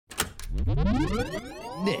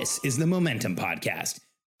This is the Momentum Podcast.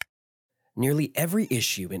 Nearly every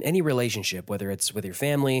issue in any relationship, whether it's with your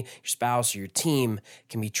family, your spouse, or your team,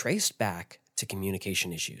 can be traced back to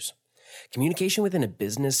communication issues. Communication within a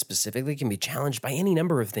business specifically can be challenged by any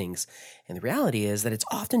number of things, and the reality is that it's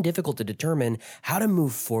often difficult to determine how to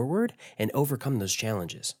move forward and overcome those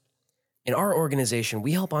challenges. In our organization,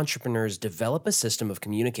 we help entrepreneurs develop a system of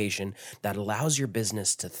communication that allows your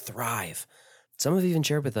business to thrive. Some have even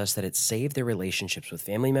shared with us that it saved their relationships with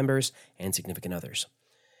family members and significant others.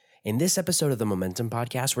 In this episode of the Momentum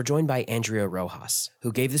Podcast, we're joined by Andrea Rojas,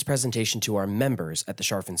 who gave this presentation to our members at the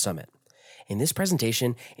Charfen Summit. In this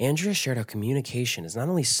presentation, Andrea shared how communication has not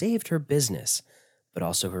only saved her business, but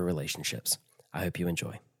also her relationships. I hope you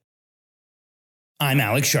enjoy. I'm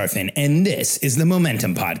Alex Charfen, and this is the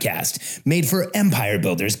Momentum Podcast, made for empire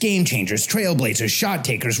builders, game changers, trailblazers, shot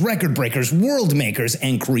takers, record breakers, world makers,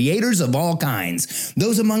 and creators of all kinds.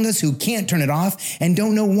 Those among us who can't turn it off and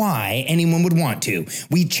don't know why anyone would want to.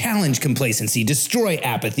 We challenge complacency, destroy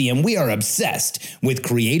apathy, and we are obsessed with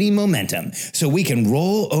creating momentum so we can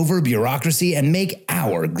roll over bureaucracy and make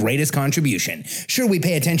our greatest contribution. Sure, we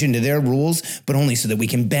pay attention to their rules, but only so that we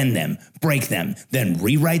can bend them, break them, then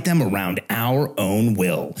rewrite them around our own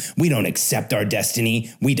will. We don't accept our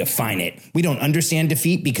destiny, we define it. We don't understand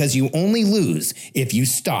defeat because you only lose if you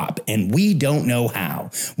stop, and we don't know how.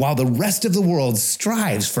 While the rest of the world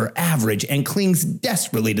strives for average and clings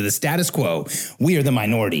desperately to the status quo, we are the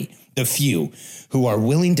minority, the few, who are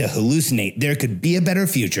willing to hallucinate there could be a better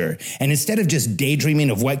future. And instead of just daydreaming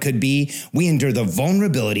of what could be, we endure the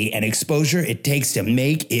vulnerability and exposure it takes to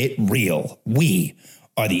make it real. We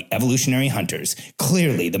are the evolutionary hunters,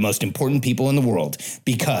 clearly the most important people in the world,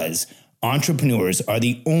 because entrepreneurs are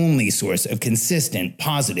the only source of consistent,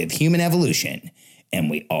 positive human evolution, and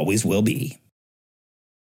we always will be.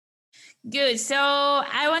 Good. So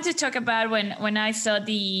I want to talk about when I saw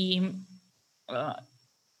the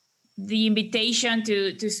invitation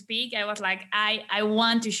to speak. I was like, I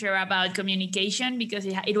want to share about communication because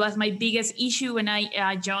it was my biggest issue when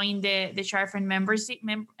I joined the Charfen membership.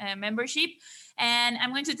 And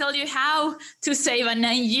I'm going to tell you how to save a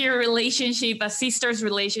 9-year relationship, a sister's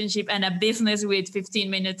relationship, and a business with 15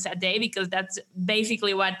 minutes a day, because that's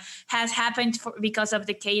basically what has happened because of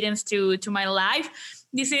the cadence to my life.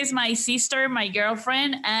 This is my sister, my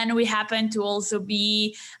girlfriend, and we happen to also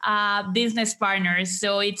be business partners.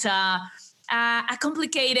 So it's a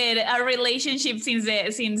complicated relationship from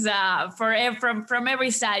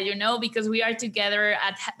every side, because we are together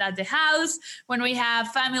at the house when we have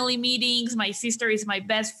family meetings. My sister is my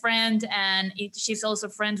best friend, and she's also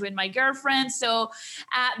friends with my girlfriend. So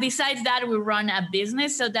besides that, we run a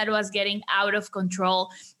business, so that was getting out of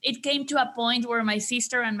control. It came to a point where my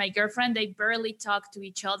sister and my girlfriend, they barely talked to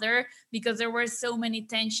each other because there were so many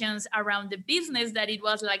tensions around the business that it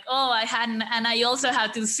was like, I also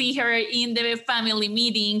had to see her in the family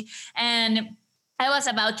meeting. And I was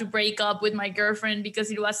about to break up with my girlfriend because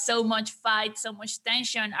it was so much fight, so much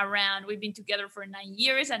tension around. We've been together for 9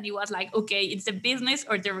 years, and it was like, okay, it's the business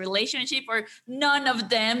or the relationship or none of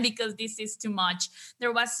them, because this is too much.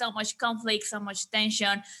 There was so much conflict, so much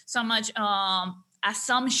tension, so much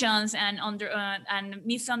assumptions and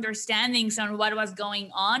misunderstandings on what was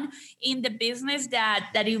going on in the business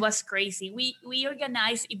that it was crazy. We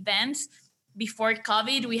organized events. Before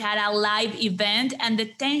COVID, we had a live event, and the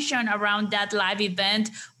tension around that live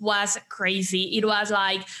event was crazy. It was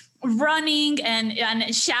like running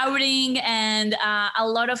and shouting and a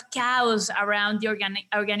lot of chaos around the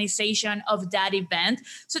organization of that event.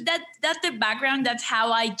 So that's the background. That's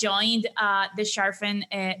how I joined the Charfen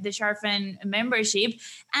membership,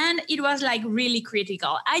 and it was like really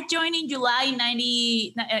critical. I joined in July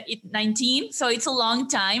 2019, so it's a long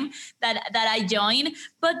time that I joined.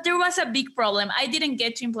 But there was a big problem. I didn't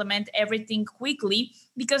get to implement everything quickly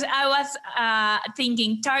because I was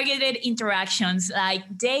thinking targeted interactions,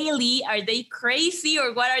 like daily. Are they crazy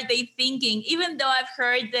or what are they thinking? Even though I've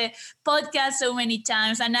heard the podcast so many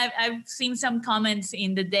times, and I've seen some comments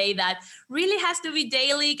in the day that really has to be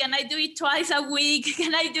daily. Can I do it twice a week?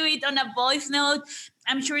 Can I do it on a voice note?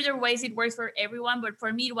 I'm sure there are ways it works for everyone, but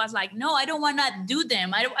for me, it was like, no, I don't want to do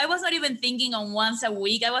them. I was not even thinking on once a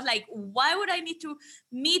week. I was like, why would I need to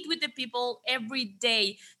meet with the people every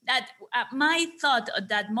day? That my thought at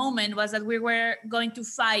that moment was that we were going to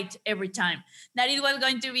fight every time. That it was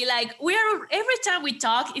going to be like, every time we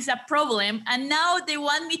talk is a problem. And now they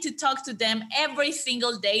want me to talk to them every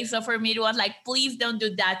single day. So for me, it was like, please don't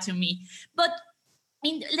do that to me. But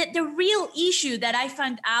the real issue that I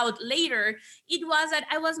found out later, it was that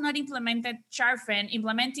I was not implementing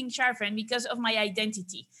Charfen because of my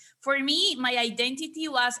identity. For me, my identity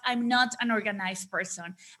was I'm not an organized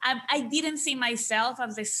person. I didn't see myself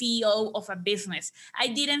as the CEO of a business. I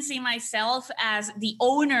didn't see myself as the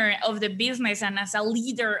owner of the business and as a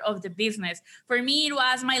leader of the business. For me, it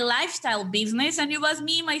was my lifestyle business, and it was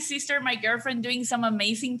me, my sister, my girlfriend doing some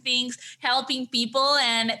amazing things, helping people,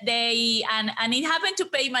 and it happened to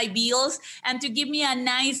pay my bills and to give me a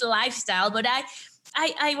nice lifestyle. But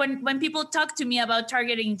when people talk to me about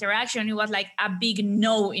targeted interaction, it was like a big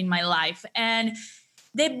no in my life. And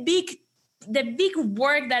the big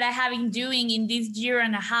work that I have been doing in this year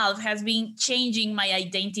and a half has been changing my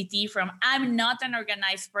identity from I'm not an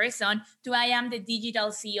organized person to I am the digital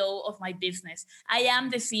CEO of my business. I am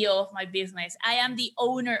the CEO of my business. I am the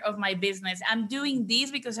owner of my business. I'm doing this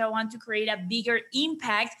because I want to create a bigger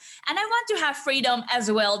impact, and I want to have freedom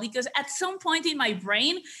as well, because at some point in my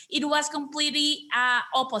brain, it was completely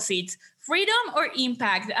opposite. Freedom or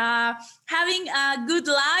impact, having a good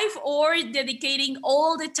life or dedicating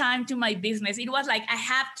all the time to my business. It was like I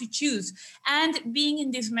have to choose. And being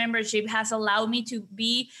in this membership has allowed me to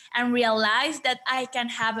be and realize that I can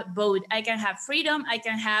have both. I can have freedom, I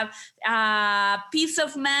can have peace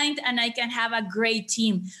of mind, and I can have a great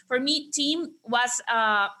team. For me, team was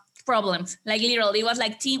problems. Like literally, it was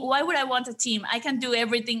like, team, why would I want a team? I can do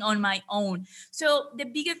everything on my own. So the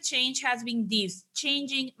biggest change has been this,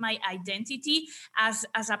 changing my identity as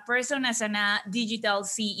a person, as a digital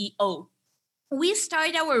CEO. We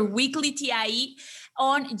started our weekly TIE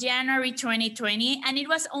on January 2020, and it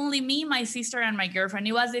was only me, my sister, and my girlfriend.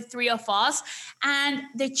 It was the three of us, and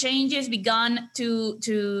the changes began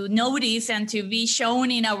to notice and to be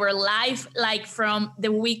shown in our life, like from the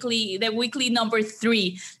weekly number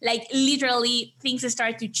 3. Like literally, things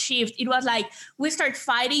start to shift. It was like we start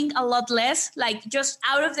fighting a lot less, like just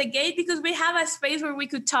out of the gate, because we have a space where we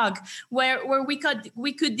could talk, where we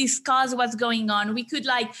could discuss what's going on. We could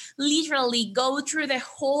like literally go through the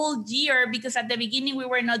whole year, because at the beginning we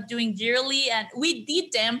were not doing yearly, and we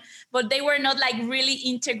did them, but they were not like really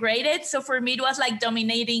integrated. So for me, it was like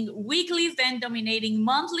dominating weeklies, then dominating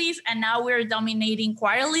monthlies, and now we're dominating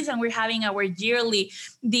quarterlies, and we're having our yearly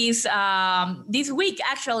this week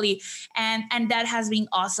actually, and that has been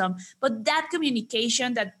awesome. But that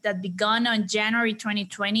communication that began on January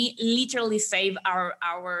 2020 literally saved our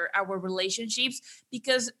relationships,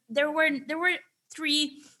 because there were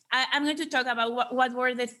 3. I'm going to talk about what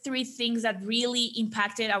were the 3 things that really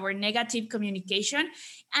impacted our negative communication.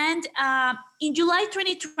 And in July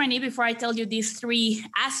 2020, before I tell you these 3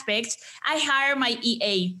 aspects, I hired my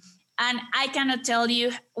EA. And I cannot tell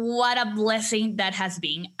you what a blessing that has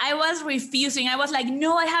been. I was refusing. I was like,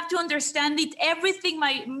 no, I have to understand it, everything,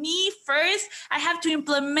 me first. I have to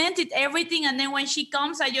implement it, everything. And then when she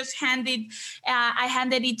comes, I just handed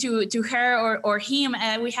it to her or him.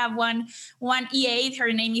 We have one EA,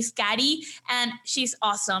 her name is Kari, and she's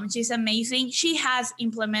awesome. She's amazing. She has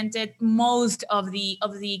implemented most of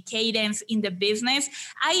the cadence in the business.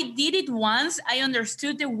 I did it once. I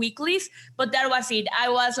understood the weeklies, but that was it. I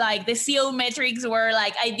was like, the CEO metrics were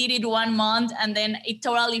like, I did it 1 month and then it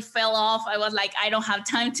totally fell off. I was like, I don't have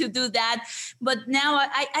time to do that. But now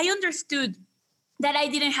I understood that I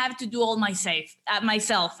didn't have to do all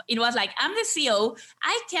myself. It was like, I'm the CEO.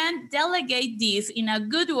 I can delegate this in a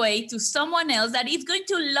good way to someone else that is going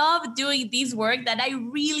to love doing this work that I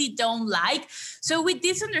really don't like. So with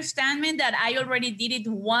this understanding that I already did it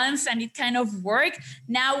once and it kind of worked,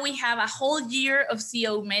 now we have a whole year of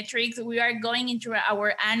CEO metrics. We are going into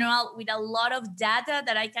our annual with a lot of data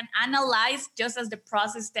that I can analyze, just as the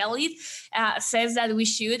process says that we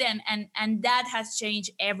should. And that has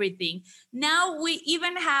changed everything. Now we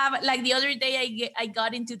even have, like the other day I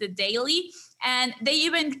got into the daily, and they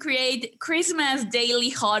even create Christmas daily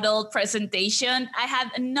huddle presentation. I had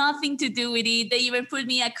nothing to do with it. They even put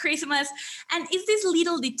me at Christmas. And it's these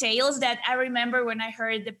little details that I remember when I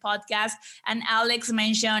heard the podcast and Alex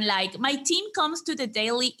mentioned, like, my team comes to the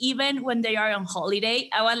daily even when they are on holiday.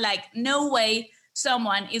 I was like, no way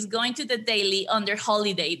someone is going to the daily on their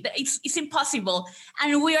holiday. It's impossible.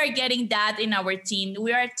 And we are getting that in our team.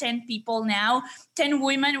 We are 10 people now, 10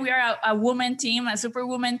 women. We are a woman team, a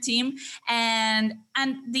superwoman team. And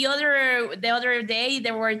the other day,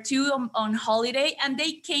 there were 2 on holiday, and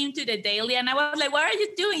they came to the daily. And I was like, what are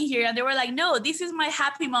you doing here? And they were like, no, this is my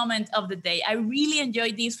happy moment of the day. I really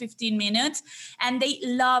enjoyed these 15 minutes. And they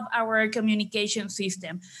love our communication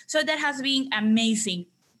system. So that has been amazing.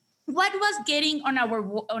 What was getting on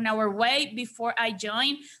our way before I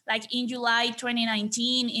joined, like in July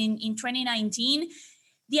 2019, in 2019,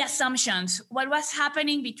 the assumptions. What was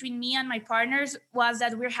happening between me and my partners was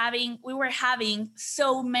that we were having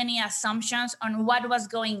so many assumptions on what was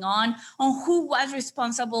going on who was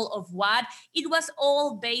responsible of what. It was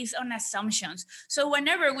all based on assumptions. So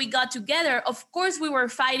whenever we got together, of course we were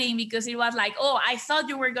fighting because it was like, oh, I thought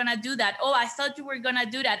you were gonna do that. Oh, I thought you were gonna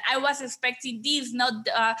do that. I was expecting this,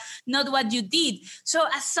 not what you did. So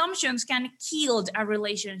assumptions can kill a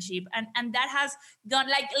relationship, and that has gone,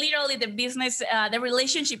 like, literally the business, the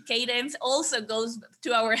relationship cadence also goes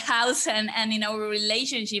to our house and in our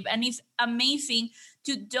relationship. And it's amazing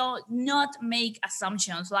to not make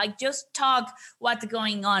assumptions, like just talk what's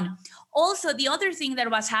going on. Also, the other thing that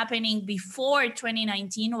was happening before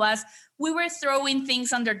 2019 was we were throwing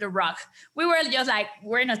things under the rug. We were just like,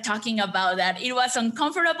 we're not talking about that. It was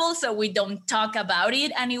uncomfortable, so we don't talk about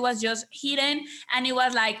it. And it was just hidden. And it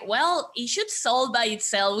was like, well, it should solve by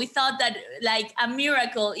itself. We thought that like a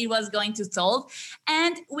miracle it was going to solve.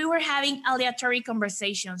 And we were having aleatory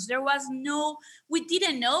conversations. We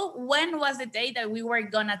didn't know when was the day that we were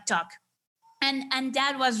gonna talk. And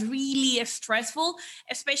that was really stressful,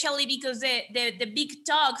 especially because the big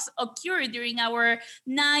talks occurred during our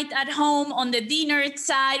night at home on the dinner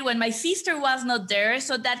side when my sister was not there.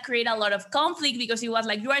 So that created a lot of conflict because it was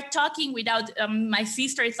like, you are talking without, my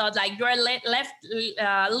sister thought like you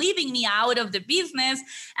are leaving me out of the business.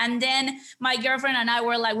 And then my girlfriend and I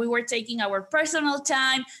were like, we were taking our personal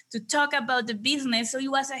time to talk about the business. So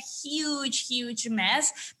it was a huge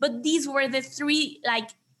mess. But these were the three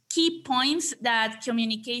key points that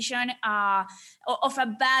communication of a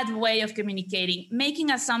bad way of communicating: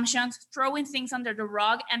 making assumptions, throwing things under the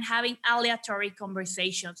rug, and having aleatory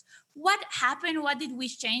conversations. What happened? What did we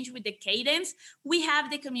change with the cadence? We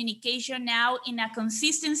have the communication now in a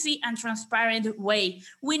consistency and transparent way.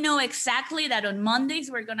 We know exactly that on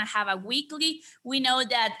Mondays we're going to have a weekly. We know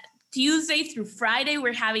that Tuesday through Friday,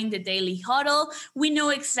 we're having the daily huddle. We know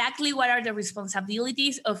exactly what are the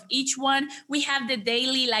responsibilities of each one. We have the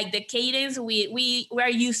daily, the cadence. We are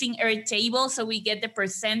using Airtable, so we get the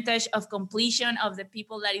percentage of completion of the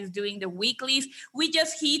people that is doing the weeklies. We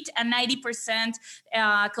just hit a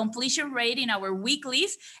 90% completion rate in our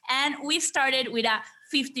weeklies, and we started with a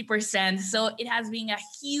 50%. So it has been a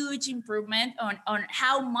huge improvement on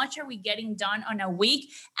how much are we getting done on a week.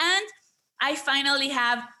 And I finally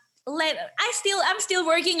have I'm still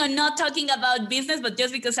working on not talking about business, but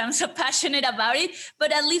just because I'm so passionate about it,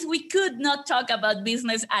 but at least we could not talk about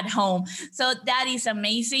business at home. So that is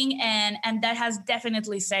amazing. And that has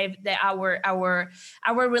definitely saved our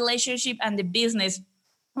relationship and the business.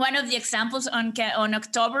 One of the examples on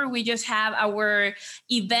October, we just have our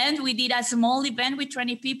event. We did a small event with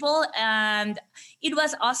 20 people, and it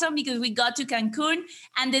was awesome because we got to Cancun.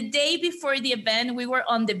 And the day before the event, we were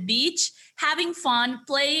on the beach having fun,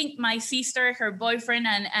 playing, my sister, her boyfriend,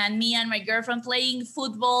 and me and my girlfriend, playing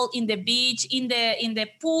football in the beach, in the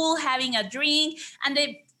pool, having a drink. And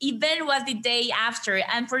the event was the day after.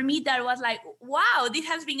 And for me, that was like, wow, this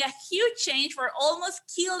has been a huge change for almost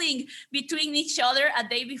killing between each other a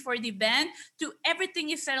day before the event to everything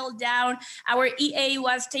is settled down. Our EA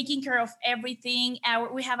was taking care of everything.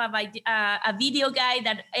 We have a video guy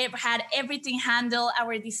that had everything handled.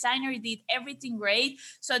 Our designer did everything great.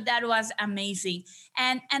 So that was amazing.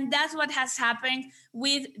 And that's what has happened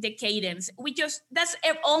with the cadence. That's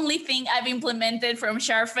the only thing I've implemented from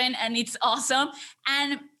Sharfen, and it's awesome.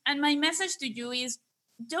 And my message to you is,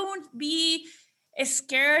 don't be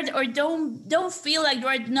scared, or don't feel like you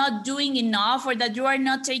are not doing enough, or that you are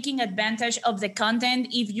not taking advantage of the content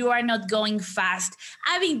if you are not going fast.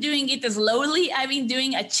 I've been doing it slowly. I've been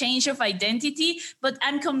doing a change of identity, but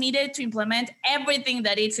I'm committed to implement everything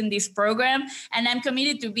that is in this program. And I'm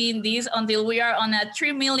committed to be in this until we are on a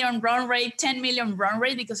 3 million run rate, 10 million run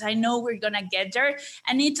rate, because I know we're going to get there.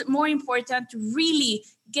 And it's more important to really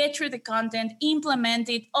get through the content, implement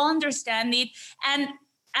it, understand it, and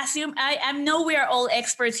I know we are all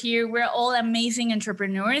experts here. We're all amazing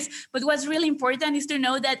entrepreneurs. But what's really important is to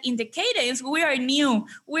know that in the cadence, we are new.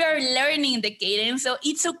 We are learning the cadence. So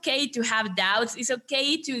it's okay to have doubts. It's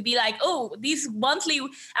okay to be like, oh,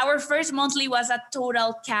 our first monthly was a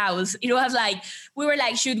total chaos. It was like, we were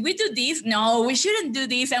like, should we do this? No, we shouldn't do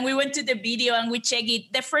this. And we went to the video and we checked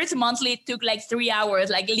it. The first monthly took like 3 hours.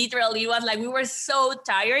 Like literally, it was like, we were so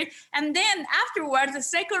tired. And then afterwards, the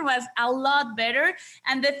second was a lot better.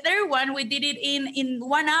 And the third one, we did it in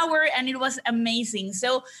 1 hour, and it was amazing.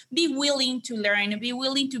 So be willing to learn, be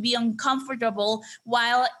willing to be uncomfortable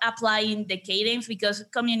while applying the cadence, because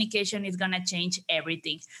communication is going to change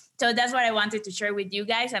everything. So that's what I wanted to share with you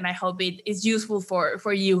guys, and I hope it is useful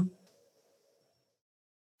for you.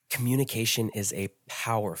 Communication is a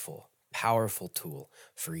powerful powerful tool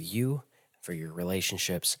for you, for your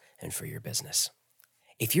relationships, and for your business.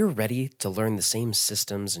 If you're ready to learn the same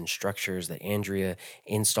systems and structures that Andrea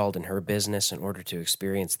installed in her business in order to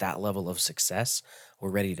experience that level of success,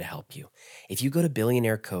 we're ready to help you. If you go to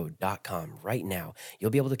billionairecode.com right now,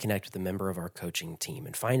 you'll be able to connect with a member of our coaching team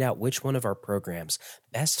and find out which one of our programs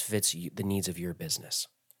best fits the needs of your business.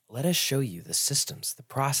 Let us show you the systems, the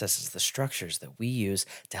processes, the structures that we use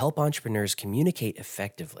to help entrepreneurs communicate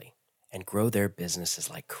effectively and grow their businesses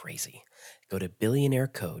like crazy. Go to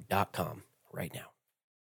billionairecode.com right now.